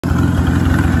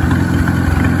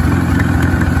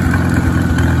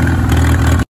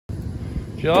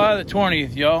July the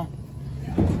 20th, y'all.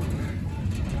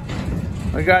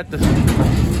 We got the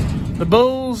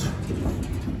bulls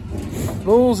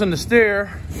and the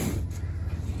steer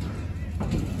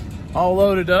all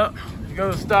loaded up. Go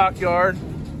to the stockyard.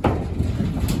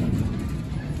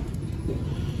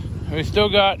 We still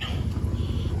got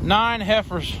 9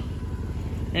 heifers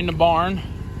in the barn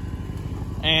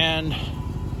and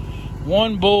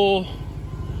 1 bull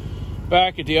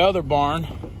back at the other barn.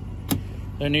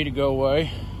 They need to go away.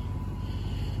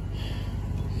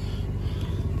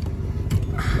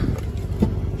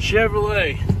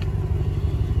 Chevrolet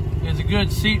is a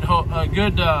good stick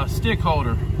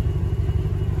holder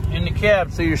in the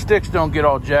cab so your sticks don't get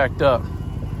all jacked up.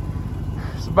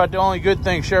 It's about the only good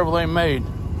thing Chevrolet made.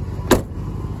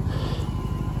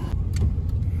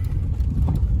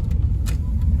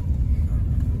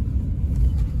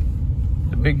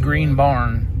 The big green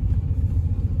barn.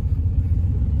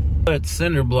 That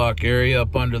cinder block area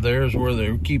up under there is where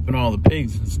they're keeping all the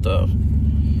pigs and stuff.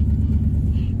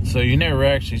 So you never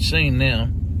actually seen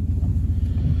them.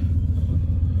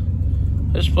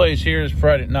 This place here is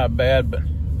probably not bad, but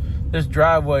this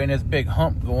driveway and this big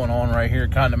hump going on right here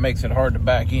kind of makes it hard to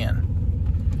back in.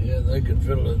 Yeah, they could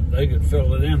fill it. They could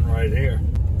fill it in right here.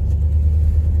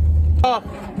 Oh,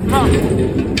 come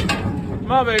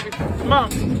on, baby, come on,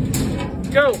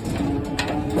 go.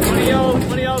 One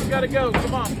of y'all's got to go.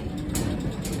 Come on,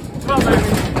 baby,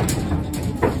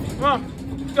 come on,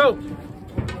 go.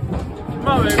 Come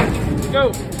on, baby,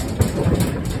 go.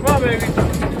 Come on, baby.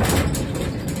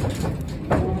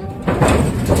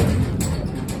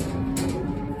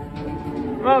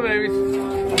 Come on, babies.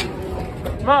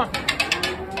 Come on.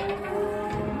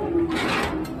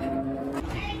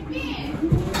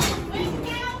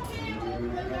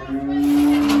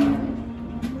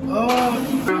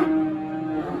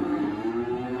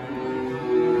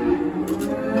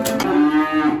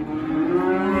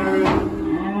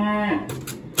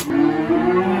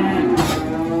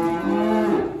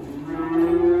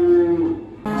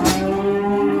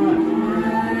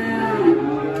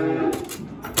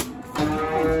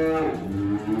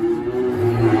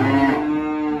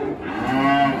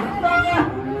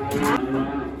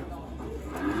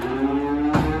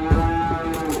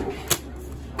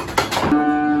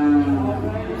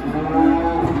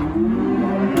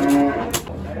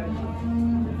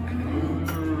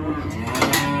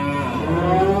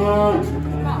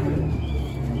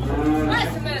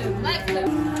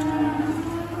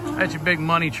 That's your big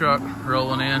money truck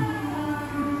rolling in.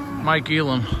 Mike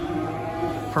Elam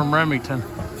from Remington.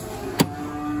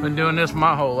 Been doing this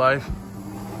my whole life.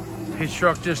 His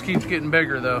truck just keeps getting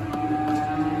bigger though.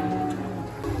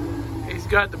 He's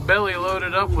got the belly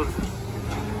loaded up with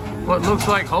what looks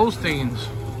like Holsteins.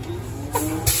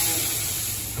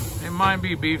 They might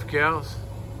be beef cows.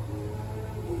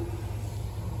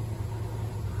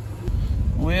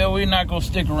 Well, we're not gonna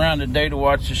stick around today to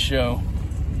watch the show.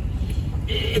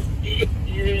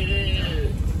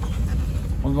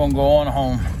 We're gonna go on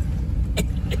home.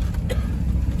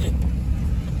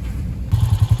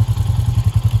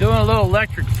 Doing a little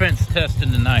electric fence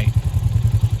testing tonight.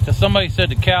 Because somebody said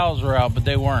the cows were out, but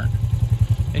they weren't.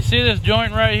 You see this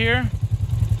joint right here?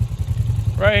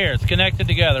 Right here, it's connected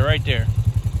together right there.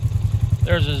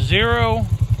 There's a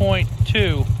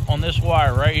 0.2 on this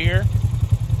wire right here.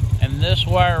 And this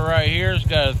wire right here has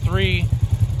got a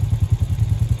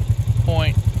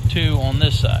 3.2 on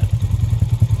this side.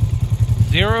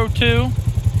 0.2,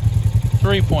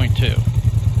 3.2.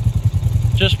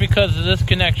 Just because of this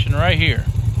connection right here.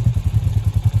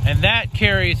 And that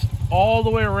carries all the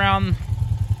way around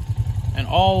and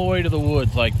all the way to the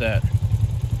woods like that.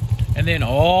 And then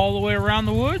all the way around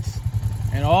the woods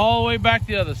and all the way back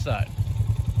the other side.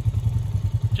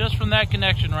 Just from that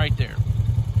connection right there.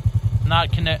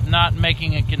 Not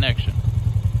making a connection.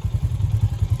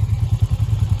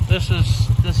 This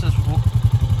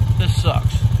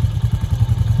sucks.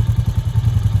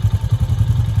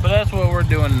 But that's what we're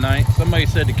doing tonight. Somebody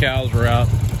said the cows were out.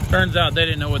 Turns out they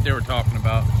didn't know what they were talking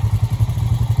about.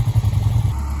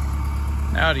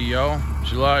 Howdy, y'all.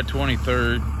 July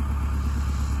 23rd.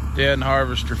 Dad and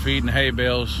Harvester feeding hay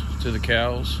bales to the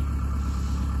cows.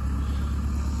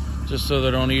 Just so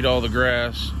they don't eat all the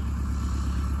grass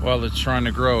while it's trying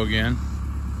to grow again.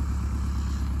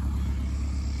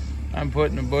 I'm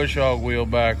putting the bush hog wheel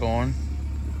back on.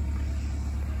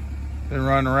 Been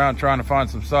running around trying to find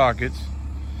some sockets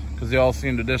because they all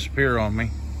seem to disappear on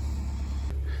me.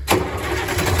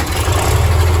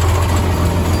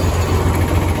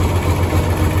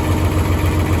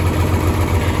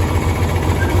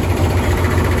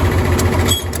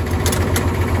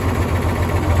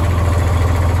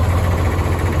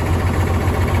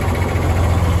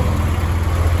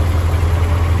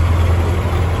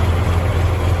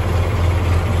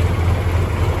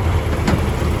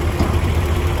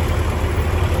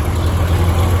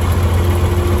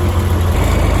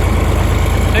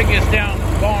 Take this down to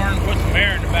the barn, put some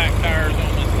air in the back tires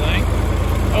on this thing.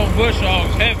 Old bush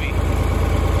hog's heavy.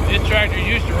 This tractor's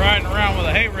used to riding around with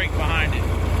a hay rake behind it.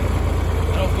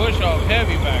 Old bush hog's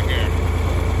heavy back here.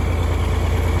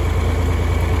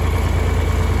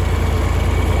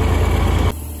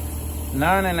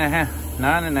 Nine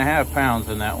and a half pounds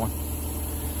in that one.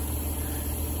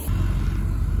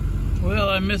 Well,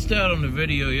 I missed out on the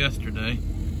video yesterday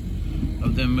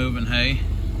of them moving hay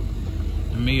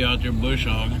and me out there bush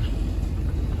hogging.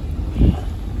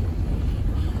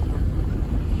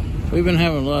 We've been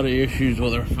having a lot of issues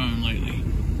with our phone lately.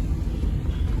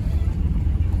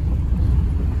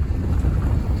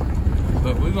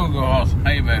 But we're gonna go haul some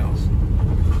hay bales.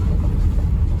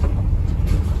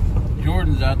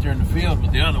 Jordan's out there in the field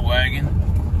with the other wagon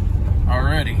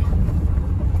already.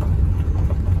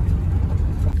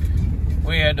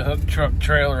 We had to hook truck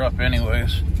trailer up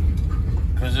anyways,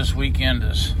 because this weekend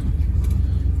is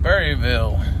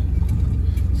Berryville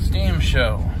Steam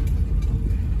Show,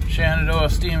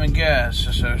 Shenandoah Steam and Gas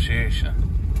Association.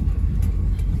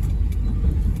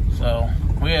 So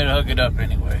we had to hook it up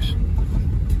anyways.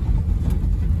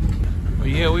 But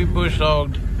yeah, we bush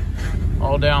hogged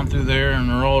all down through there and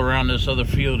we're all around this other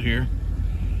field here.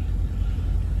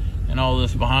 And all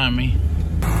this behind me.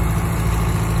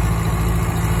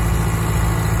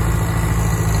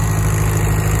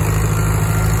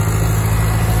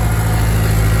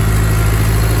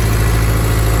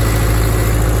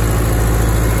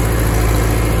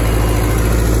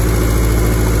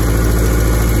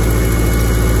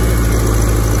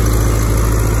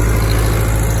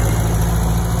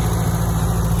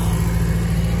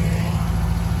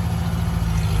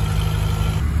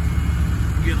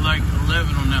 Like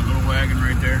 11 on that little wagon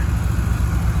right there.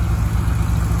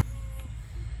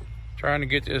 Trying to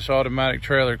get this automatic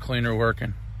trailer cleaner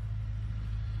working.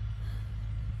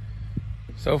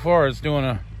 So far it's doing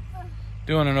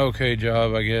an okay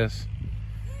job, I guess.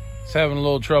 It's having a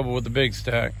little trouble with the big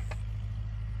stack.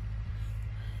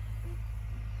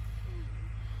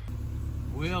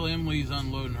 Well, Emily's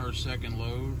unloading her second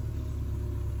load.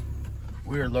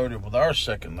 We are loaded with our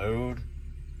second load.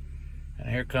 And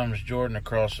here comes Jordan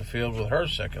across the field with her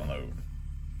second load.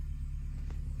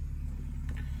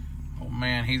 Oh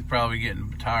man, he's probably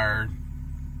getting tired.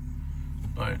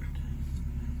 But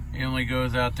Emily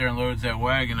goes out there and loads that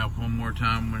wagon up one more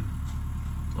time.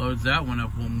 Loads that one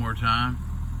up one more time.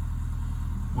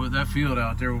 Well, that field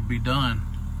out there will be done.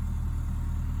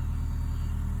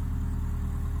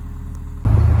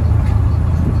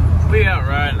 We out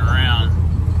riding around.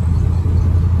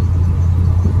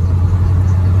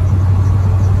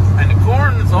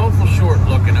 Corn is awful short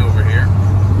looking over here.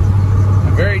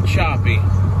 And very choppy.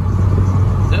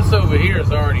 This over here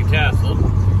is already tasseled.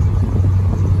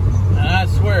 And I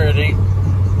swear it ain't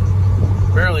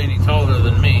barely any taller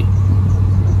than me.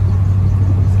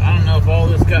 So I don't know if all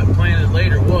this got planted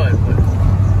late or what, but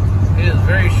it is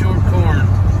very short corn.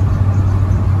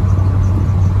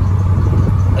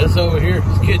 This over here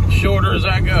is getting shorter as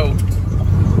I go.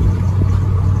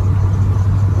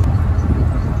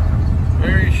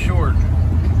 Very short.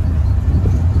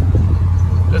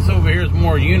 This over here is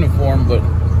more uniform, but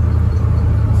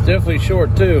it's definitely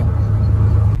short too.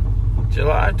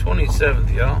 July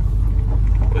 27th, y'all.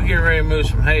 We're getting ready to move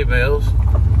some hay bales.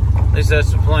 At least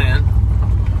that's the plan.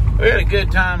 We had a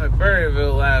good time at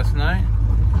Berryville last night.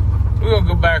 We're gonna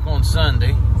go back on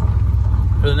Sunday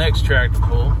for the next tractor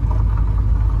pull.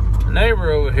 The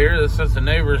neighbor over here, since the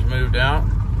neighbors moved out,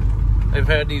 they've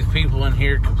had these people in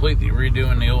here completely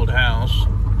redoing the old house.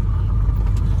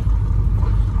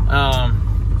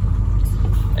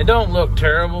 It don't look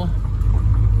terrible,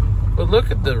 but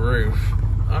look at the roof.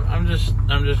 I'm just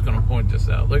gonna point this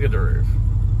out. Look at the roof.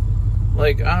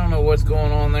 Like, I don't know what's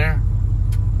going on there,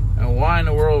 and why in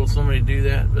the world would somebody do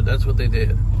that? But that's what they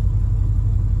did.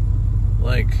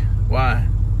 Like, why?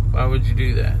 Why would you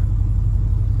do that?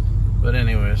 But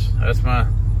anyways, that's my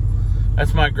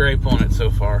gripe on it so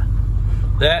far.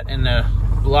 That and the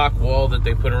block wall that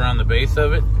they put around the base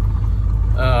of it.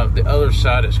 The other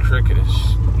side is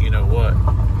cricketous. You know what?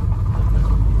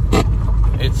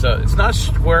 It's not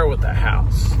square with the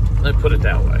house. Let me put it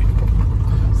that way.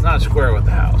 It's not square with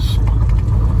the house.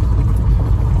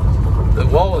 The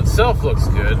wall itself looks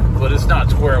good, but it's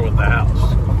not square with the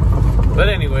house. But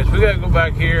anyways, we gotta go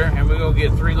back here and we're gonna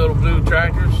get 3 little blue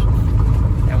tractors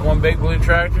and 1 big blue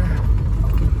tractor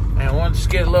and 1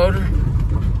 skid loader.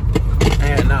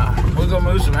 And we're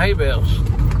gonna move some hay bales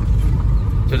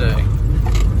today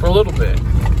for a little bit,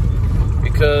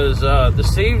 because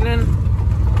this evening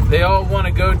they all want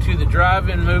to go to the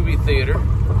drive-in movie theater,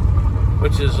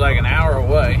 which is like an hour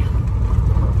away.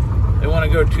 They want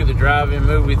to go to the drive-in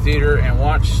movie theater and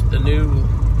watch the new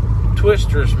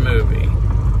Twisters movie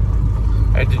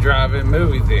at the drive-in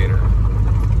movie theater.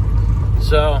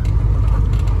 So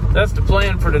that's the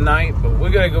plan for tonight, but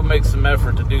we gotta go make some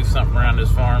effort to do something around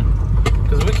this farm,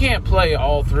 because we can't play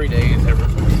all 3 days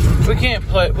we can't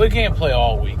play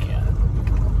all weekend.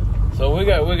 So we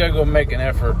gotta go make an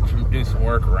effort to do some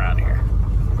work around here.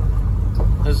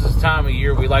 This is the time of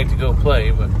year we like to go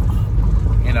play, but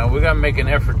you know, we gotta make an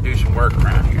effort to do some work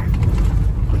around here.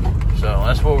 So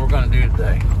that's what we're gonna do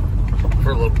today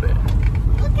for a little bit.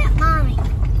 Look at Mommy.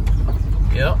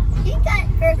 Yep. She got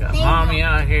her Got Mommy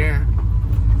out here.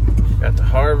 Got the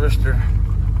harvester.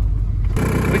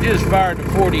 We just fired the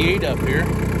 48 up here.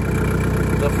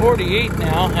 The 48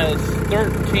 now has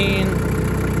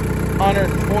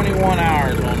 1,321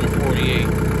 hours on the 48.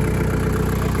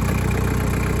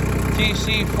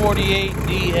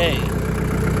 TC48DA.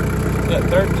 Got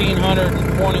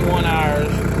 1,321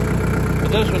 hours.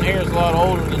 But this one here is a lot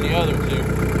older than the other two.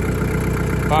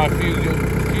 By a few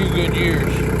good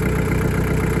years.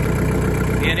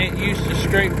 And it used to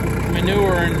scrape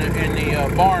manure in the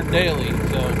barn daily,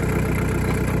 so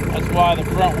that's why the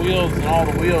front wheels and all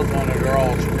the wheels on it are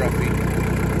all scruffy.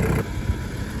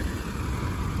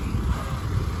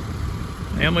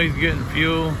 Emily's getting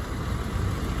fuel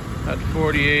at the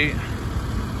 48.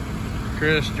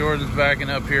 Chris, Jordan's backing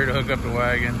up here to hook up the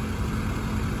wagon.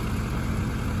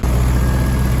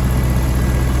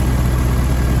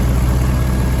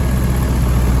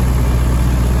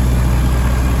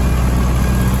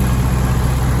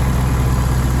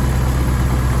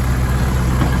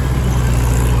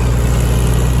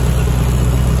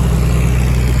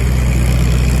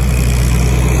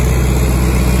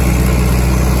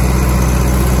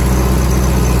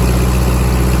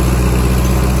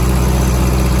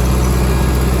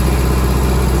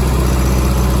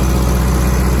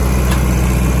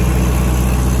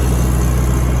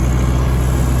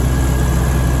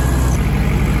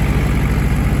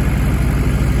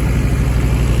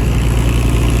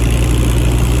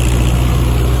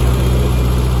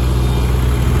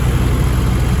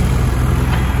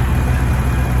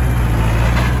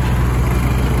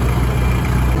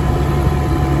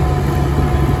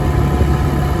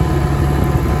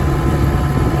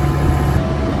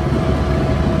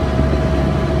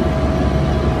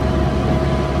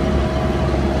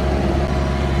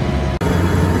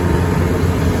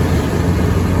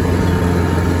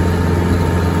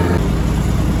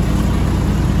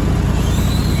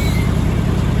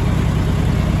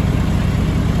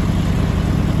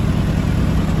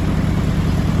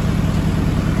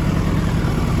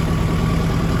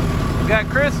 Got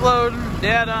Chris loading,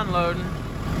 Dad unloading.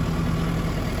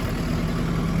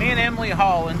 Me and Emily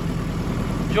hauling.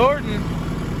 Jordan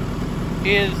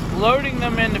is loading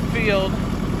them in the field,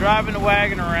 driving the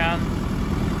wagon around,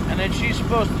 and then she's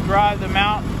supposed to drive them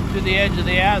out to the edge of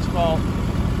the asphalt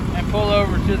and pull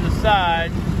over to the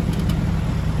side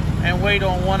and wait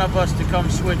on one of us to come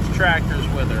switch tractors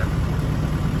with her,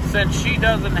 since she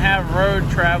doesn't have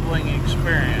road traveling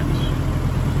experience.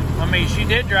 I mean, she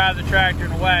did drive the tractor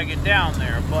and the wagon down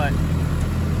there, but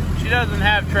she doesn't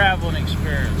have traveling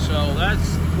experience. So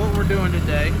that's what we're doing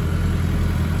today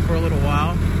for a little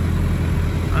while.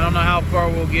 I don't know how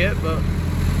far we'll get, but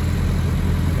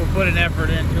we'll put an effort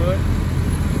into it.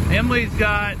 Emily's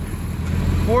got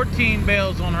 14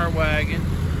 bales on her wagon.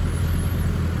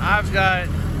 I've got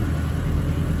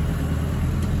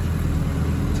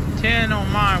 10 on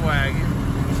my wagon.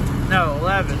 No,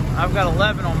 11. I've got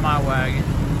 11 on my wagon.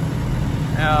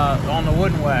 On the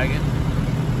wooden wagon,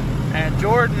 and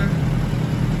Jordan's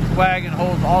wagon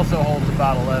also holds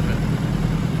about 11,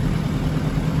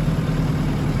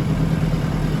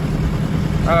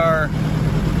 or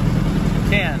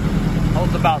 10.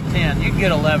 Holds about 10. You can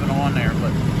get 11 on there,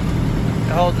 but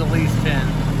it holds at least 10.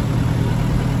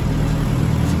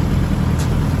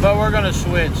 But we're gonna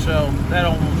switch, so that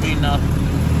won't be nothing.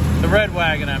 The red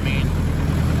wagon, I mean,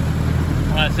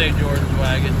 when I say Jordan's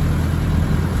wagon.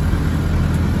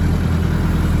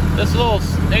 This little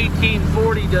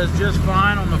 1840 does just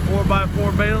fine on the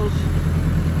 4x4 bales,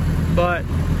 but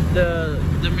the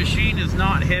machine is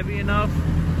not heavy enough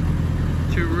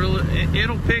to really,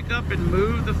 it'll pick up and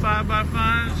move the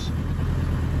 5x5s,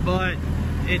 but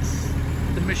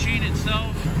the machine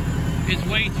itself is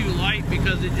way too light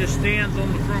because it just stands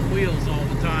on the front wheels all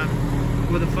the time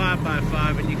with a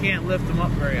 5x5, and you can't lift them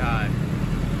up very high.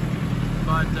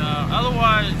 But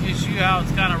otherwise, you see how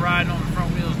it's kind of riding on the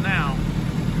front wheels now.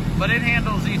 But it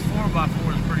handles these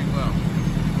 4x4s pretty well.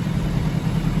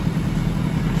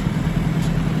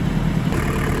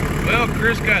 Well,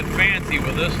 Chris got fancy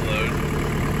with this load.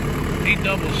 He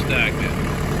double stacked it.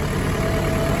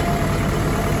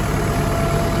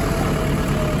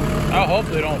 I hope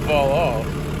they don't fall off.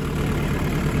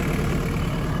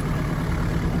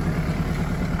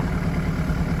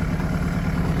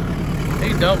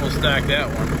 He double stacked that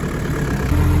one.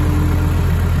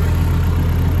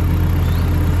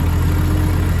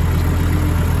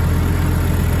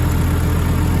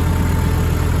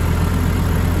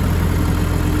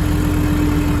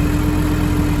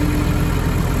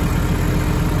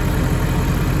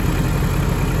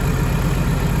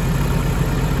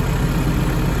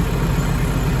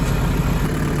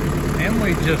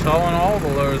 Just hauling all the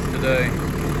loads today.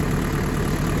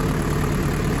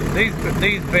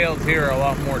 These bales here are a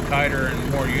lot more tighter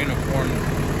and more uniform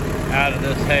out of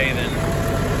this hay than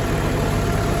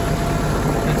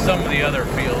some of the other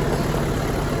fields.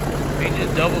 He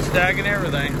just double stacking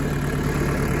everything.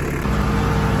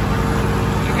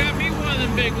 I got me one of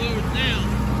them big loads now.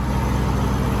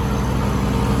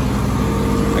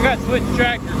 I got switch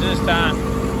tractors this time.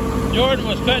 Jordan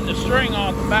was cutting the string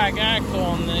off the back axle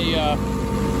on the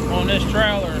on this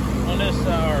trailer, on this,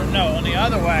 or no, on the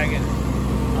other wagon,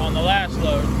 on the last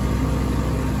load.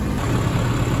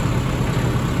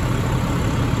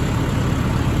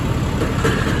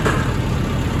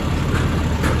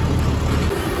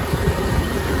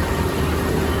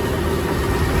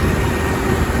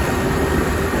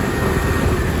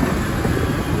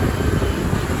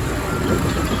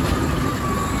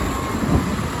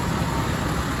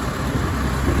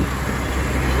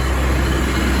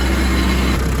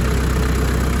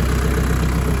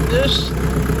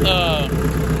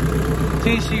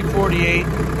 TC48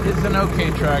 is an okay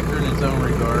tractor in its own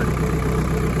regard,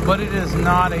 but it is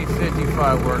not a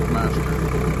 55 workmaster.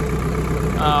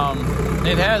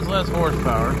 It has less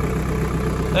horsepower.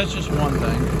 That's just one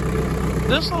thing.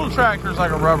 This little tractor is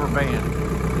like a rubber band.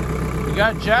 You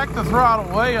got to jack the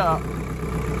throttle way up,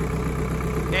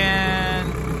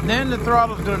 and then the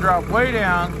throttle is going to drop way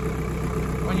down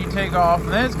when you take off, and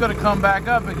then it's going to come back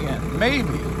up again,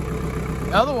 maybe.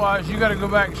 Otherwise, you got to go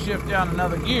back and shift down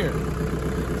another gear.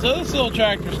 So this little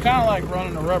tractor is kind of like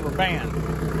running a rubber band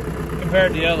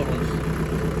compared to the other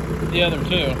ones, the other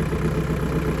two.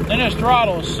 And this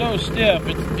throttle is so stiff,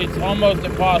 it's almost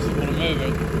impossible to move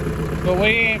it. But we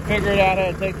ain't figured out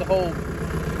how to take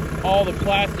all the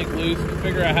plastic loose to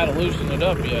figure out how to loosen it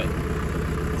up yet.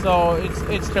 So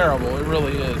it's terrible, it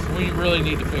really is. We really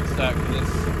need to fix that because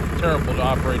it's terrible to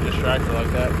operate this tractor like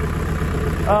that.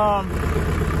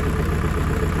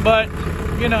 But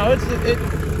you know,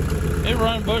 it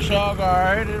runs bush hog all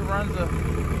right. It runs a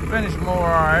finish mower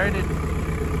all right.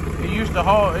 It used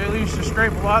to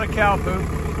scrape a lot of cow poop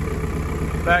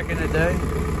back in the day,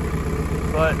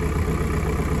 but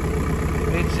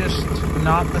it's just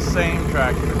not the same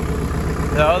tractor.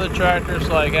 The other tractor's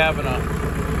like having a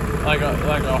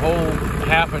whole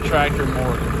half a tractor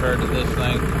more compared to this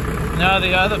thing. Now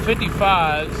the other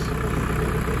 55s,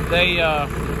 they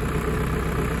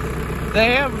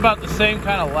have about the same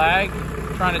kind of lag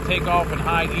trying to take off in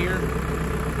high gear,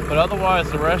 but otherwise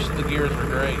the rest of the gears are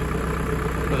great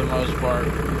for the most part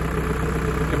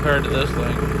compared to this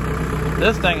thing.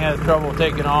 This thing has trouble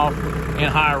taking off in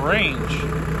high range.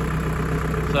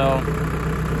 So,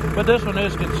 but this one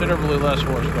is considerably less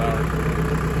horsepower.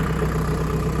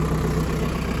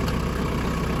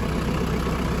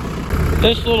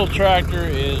 This little tractor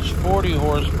is 40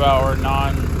 horsepower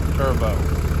non-turbo,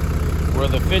 where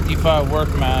the 55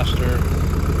 Workmaster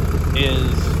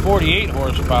is 48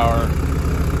 horsepower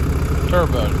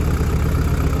turbo.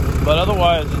 But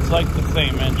otherwise, it's like the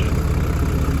same engine,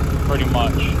 pretty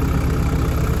much.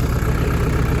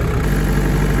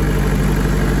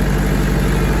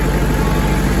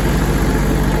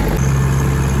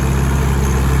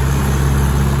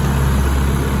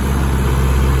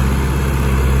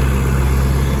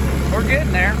 We're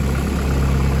getting there.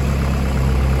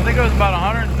 I think it was about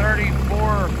 134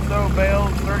 or so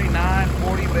bales, 39,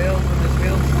 40 bales in this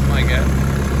field, something like that.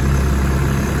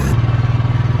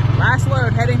 Last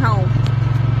load, heading home.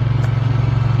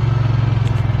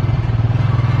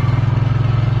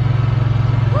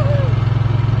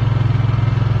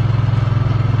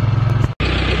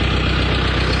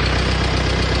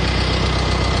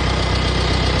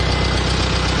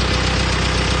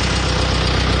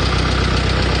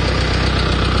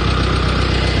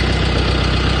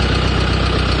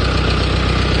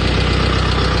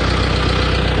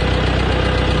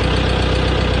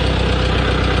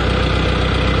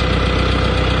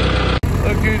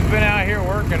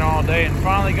 All day and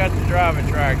finally got to drive a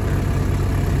tractor.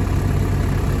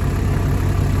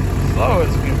 Slow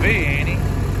as can be, ain't he?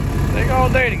 Take all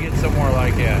day to get somewhere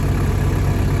like that.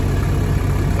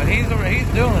 but he's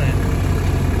doing it.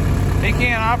 He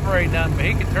can't operate nothing, but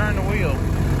he can turn the wheel.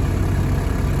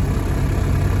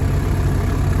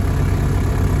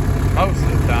 Most of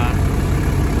the time.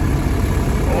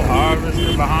 Full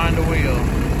harvester behind the wheel.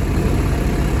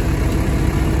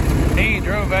 He ain't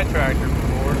drove that tractor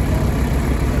before.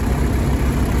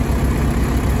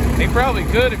 He probably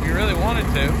could if he really wanted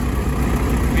to.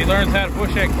 If he learns how to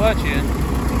push that clutch in.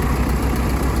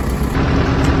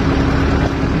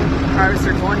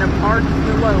 Harvester going to park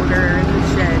the loader in the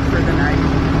shed for the night.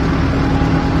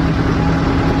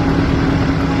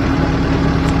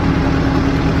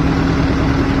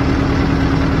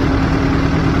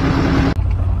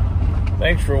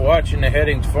 Thanks for watching the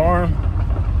Headings Farm.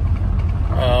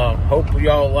 Hope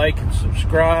y'all like and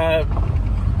subscribe.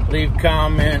 Leave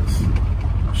comments,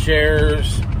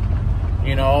 shares,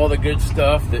 you know, all the good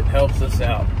stuff that helps us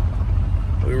out.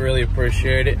 We really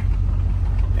appreciate it.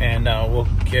 And we'll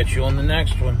catch you on the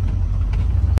next one.